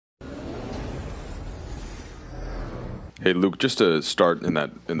Hey, Luke, just to start in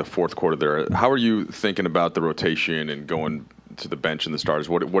the fourth quarter there, how are you thinking about the rotation and going to the bench and the starters?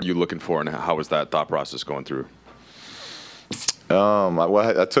 What are you looking for, and how is that thought process going through?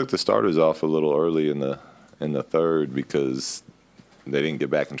 I took the starters off a little early in the third because they didn't get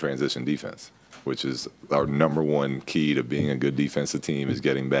back in transition defense, which is our number one key to being a good defensive team, is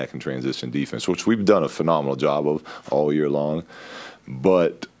getting back in transition defense, which we've done a phenomenal job of all year long.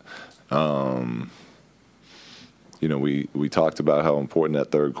 But we talked about how important that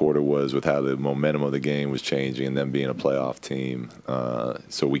third quarter was with how the momentum of the game was changing and them being a playoff team.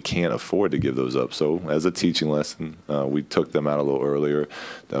 So we can't afford to give those up. So as a teaching lesson, we took them out a little earlier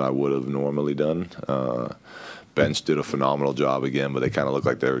than I would have normally done. Bench did a phenomenal job again, but they kind of looked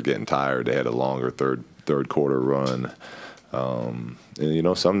like they were getting tired. They had a longer third quarter run.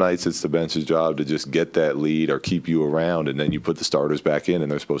 And some nights it's the bench's job to just get that lead or keep you around, and then you put the starters back in,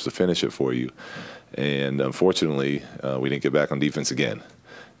 and they're supposed to finish it for you. And unfortunately, we didn't get back on defense again.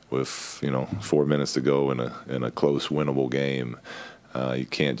 With 4 minutes to go in a close, winnable game, you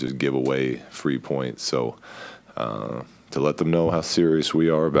can't just give away free points. So to let them know how serious we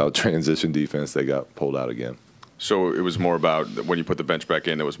are about transition defense, they got pulled out again. So it was more about, when you put the bench back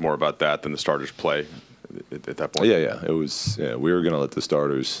in, it was more about that than the starters play at that point? Yeah. It was. Yeah, we were going to let the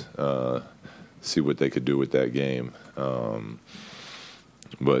starters see what they could do with that game.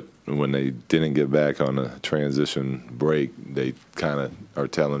 But when they didn't get back on a transition break, they kind of are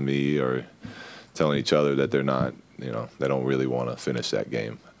telling me or telling each other that they're not, they don't really want to finish that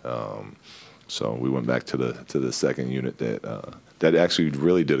game. So we went back to the second unit that actually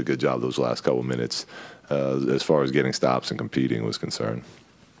really did a good job those last couple minutes as far as getting stops and competing was concerned.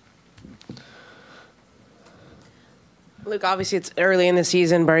 Luke, obviously it's early in the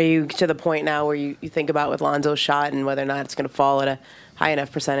season, but are you to the point now where you think about with Lonzo's shot and whether or not it's going to fall at a high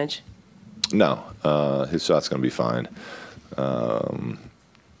enough percentage? No, his shot's going to be fine.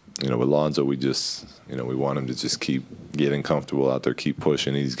 With Lonzo, we just, we want him to just keep getting comfortable out there, keep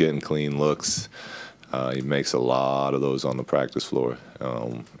pushing. He's getting clean looks. He makes a lot of those on the practice floor,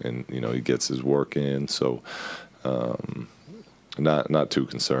 and he gets his work in. So, not too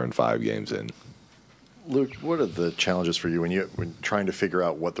concerned 5 games in. Luke, what are the challenges for you when trying to figure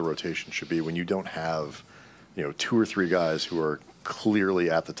out what the rotation should be when you don't have, 2 or 3 guys who are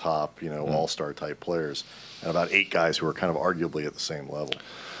clearly at the top, all-star type players, and about 8 guys who are kind of arguably at the same level?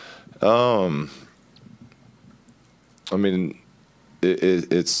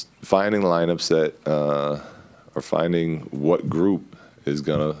 It's finding lineups that are finding what group is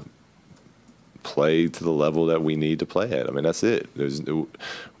going to play to the level that we need to play at. That's it.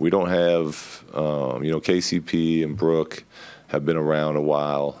 We don't have, KCP and Brooke have been around a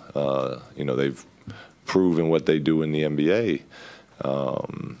while. They've proven what they do in the NBA.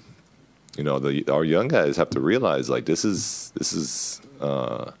 Our young guys have to realize, this is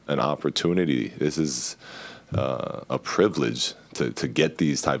an opportunity. This is a privilege to get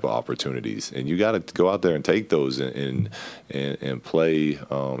these type of opportunities, and you got to go out there and take those and play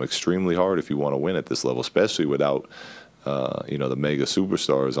extremely hard if you want to win at this level, especially without the mega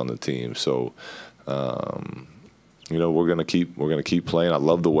superstars on the team. So we're gonna keep playing. I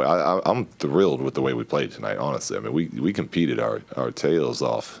love the way I'm thrilled with the way we played tonight. Honestly, we competed our tails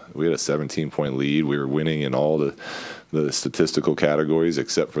off. We had a 17-point lead. We were winning in all the statistical categories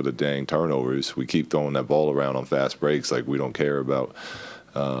except for the dang turnovers. We keep throwing that ball around on fast breaks like we don't care about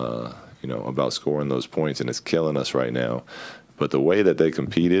about scoring those points, and it's killing us right now. But the way that they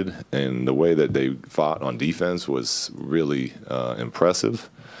competed and the way that they fought on defense was really impressive,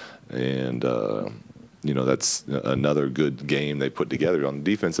 and that's another good game they put together on the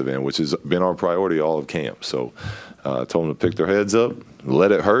defensive end, which has been our priority all of camp. So I told them to pick their heads up,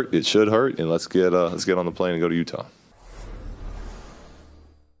 let it hurt. It should hurt, and let's get on the plane and go to Utah.